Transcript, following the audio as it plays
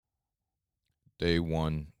Day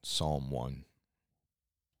 1, Psalm 1.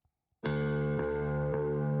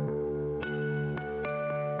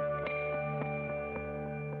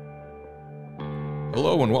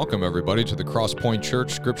 Hello and welcome, everybody, to the Cross Point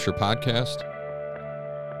Church Scripture Podcast.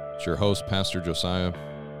 It's your host, Pastor Josiah.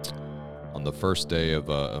 On the first day of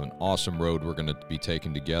an awesome road we're going to be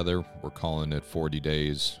taking together, we're calling it 40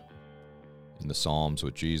 Days in the Psalms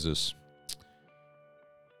with Jesus.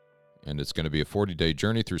 And it's going to be a 40-day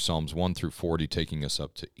journey through Psalms 1 through 40, taking us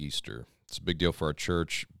up to Easter. It's a big deal for our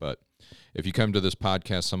church, but if you come to this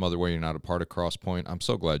podcast some other way, you're not a part of Cross Point, I'm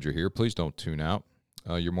so glad you're here. Please don't tune out.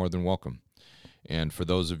 You're more than welcome. And for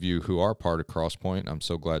those of you who are part of Cross Point, I'm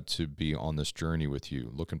so glad to be on this journey with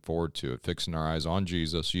you. Looking forward to it, fixing our eyes on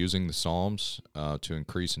Jesus, using the Psalms to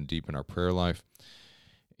increase and deepen our prayer life.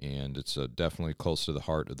 And it's definitely close to the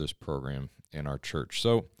heart of this program in our church.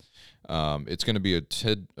 So it's going to be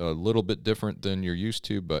a little bit different than you're used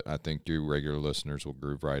to, but I think your regular listeners will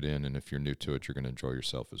groove right in. And if you're new to it, you're going to enjoy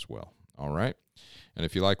yourself as well. All right? And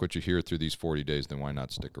if you like what you hear through these 40 days, then why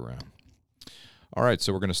not stick around? All right,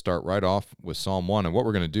 so we're going to start right off with Psalm 1. And what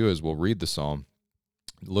we're going to do is we'll read the psalm,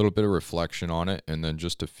 a little bit of reflection on it, and then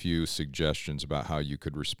just a few suggestions about how you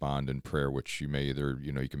could respond in prayer, which you may either,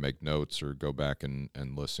 you can make notes or go back and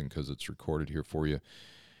listen because it's recorded here for you.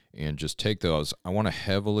 And just take those. I want to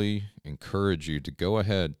heavily encourage you to go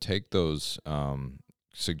ahead, take those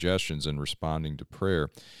suggestions in responding to prayer.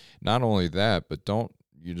 Not only that, but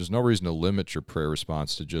there's no reason to limit your prayer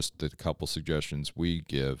response to just the couple suggestions we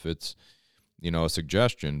give. It's, a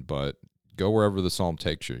suggestion, but go wherever the psalm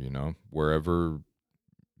takes you, whatever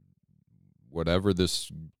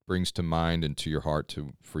this brings to mind and to your heart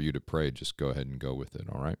for you to pray, just go ahead and go with it,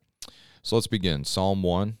 all right? So let's begin. Psalm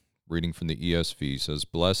 1, reading from the ESV, says,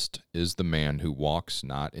 "Blessed is the man who walks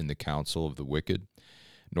not in the counsel of the wicked,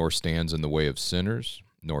 nor stands in the way of sinners,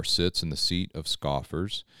 nor sits in the seat of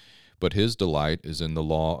scoffers, but his delight is in the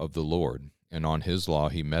law of the Lord, and on his law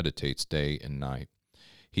he meditates day and night.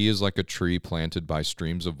 He is like a tree planted by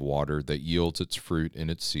streams of water that yields its fruit in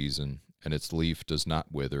its season, and its leaf does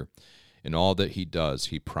not wither. In all that he does,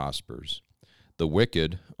 he prospers. The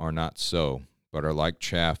wicked are not so, but are like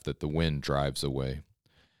chaff that the wind drives away.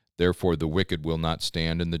 Therefore the wicked will not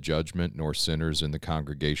stand in the judgment, nor sinners in the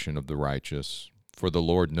congregation of the righteous. For the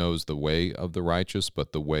Lord knows the way of the righteous,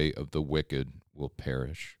 but the way of the wicked will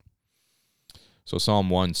perish." So Psalm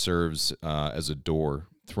 1 serves as a door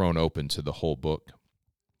thrown open to the whole book.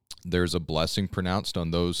 There's a blessing pronounced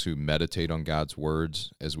on those who meditate on God's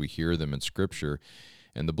words as we hear them in Scripture,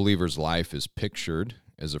 and the believer's life is pictured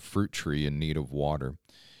as a fruit tree in need of water.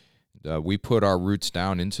 We put our roots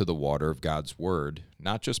down into the water of God's Word,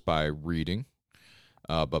 not just by reading,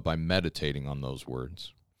 but by meditating on those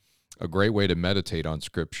words. A great way to meditate on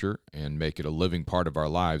Scripture and make it a living part of our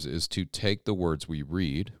lives is to take the words we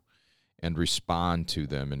read and respond to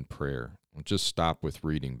them in prayer. Don't just stop with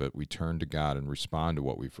reading, but we turn to God and respond to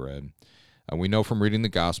what we've read. And we know from reading the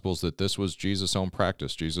Gospels that this was Jesus' own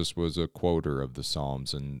practice. Jesus was a quoter of the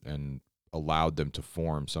Psalms and allowed them to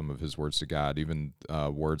form some of his words to God, even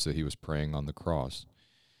words that he was praying on the cross.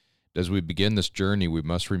 As we begin this journey, we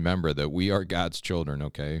must remember that we are God's children,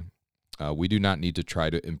 okay? We do not need to try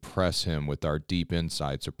to impress him with our deep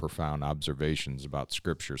insights or profound observations about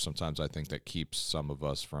Scripture. Sometimes I think that keeps some of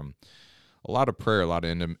us from a lot of prayer, a lot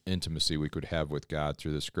of intimacy we could have with God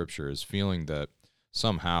through the Scripture, is feeling that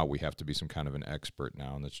somehow we have to be some kind of an expert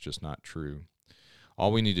now, and that's just not true.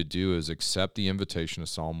 All we need to do is accept the invitation of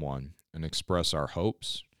Psalm 1 and express our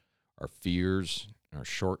hopes, our fears, and our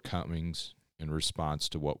shortcomings in response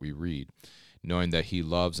to what we read, knowing that he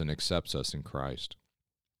loves and accepts us in Christ.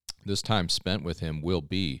 This time spent with him will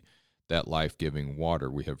be that life-giving water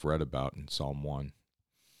we have read about in Psalm 1.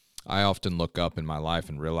 I often look up in my life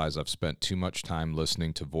and realize I've spent too much time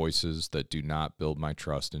listening to voices that do not build my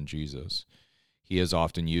trust in Jesus. He has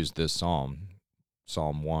often used this Psalm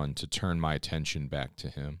 1, to turn my attention back to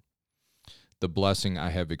him. The blessing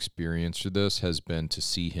I have experienced through this has been to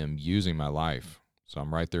see him using my life. So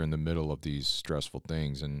I'm right there in the middle of these stressful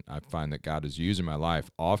things, and I find that God is using my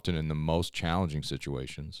life, often in the most challenging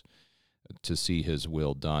situations, to see his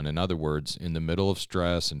will done. In other words, in the middle of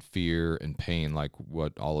stress and fear and pain, like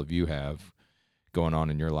what all of you have going on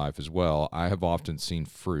in your life as well, I have often seen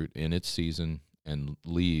fruit in its season and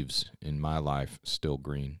leaves in my life still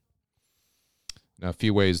green. Now, a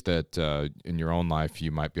few ways that in your own life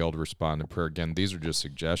you might be able to respond to prayer. Again, these are just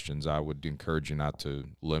suggestions. I would encourage you not to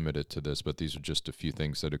limit it to this, but these are just a few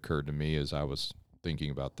things that occurred to me as I was thinking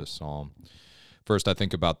about this psalm. First, I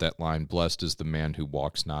think about that line, "Blessed is the man who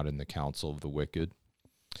walks not in the counsel of the wicked."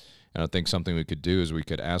 And I think something we could do is we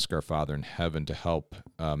could ask our Father in heaven to help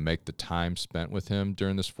make the time spent with him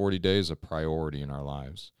during this 40 days a priority in our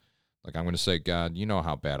lives. Like, I'm going to say, God, you know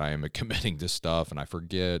how bad I am at committing to stuff, and I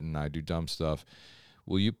forget and I do dumb stuff.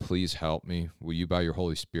 Will you please help me? Will you, by your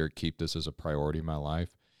Holy Spirit, keep this as a priority in my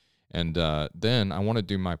life? And then I want to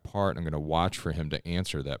do my part. I'm going to watch for him to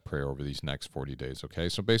answer that prayer over these next 40 days, okay?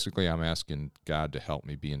 So basically, I'm asking God to help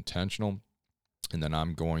me be intentional, and then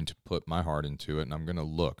I'm going to put my heart into it, and I'm going to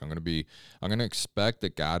look. I'm going to expect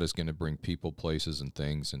that God is going to bring people, places, and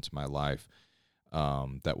things into my life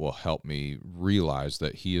that will help me realize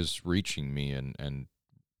that he is reaching me, and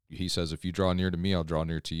he says, if you draw near to me, I'll draw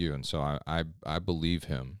near to you. And so I believe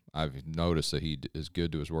him. I've noticed that he is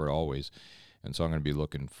good to his word always, and so I'm going to be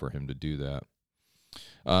looking for him to do that.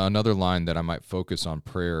 Another line that I might focus on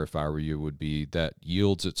prayer if I were you would be that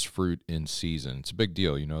yields its fruit in season. It's a big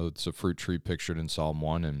deal. It's a fruit tree pictured in Psalm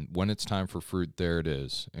 1, and when it's time for fruit, there it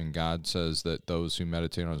is. And God says that those who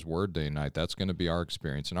meditate on his word day and night, that's going to be our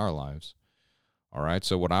experience in our lives. All right,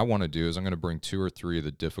 so what I want to do is I'm going to bring 2 or 3 of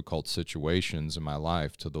the difficult situations in my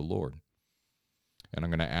life to the Lord. And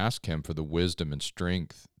I'm going to ask him for the wisdom and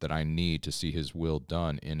strength that I need to see his will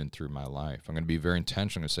done in and through my life. I'm going to be very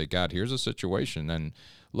intentional and say, God, here's a situation. And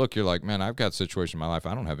look, you're like, man, I've got a situation in my life.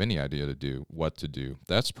 I don't have any idea what to do.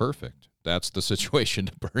 That's perfect. That's the situation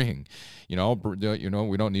to bring. We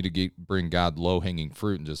don't need to bring God low-hanging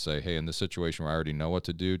fruit and just say, hey, in this situation where I already know what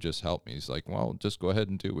to do, just help me. He's like, well, just go ahead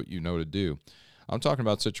and do what you know to do. I'm talking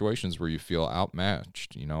about situations where you feel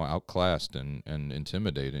outmatched, outclassed and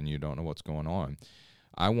intimidated, and you don't know what's going on.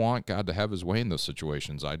 I want God to have his way in those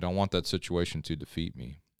situations. I don't want that situation to defeat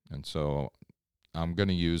me. And so I'm going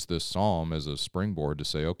to use this psalm as a springboard to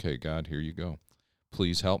say, okay, God, here you go.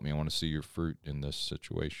 Please help me. I want to see your fruit in this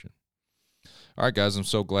situation. All right, guys, I'm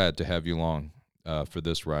so glad to have you along for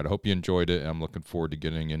this ride. I hope you enjoyed it, and I'm looking forward to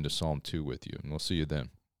getting into Psalm 2 with you, and we'll see you then.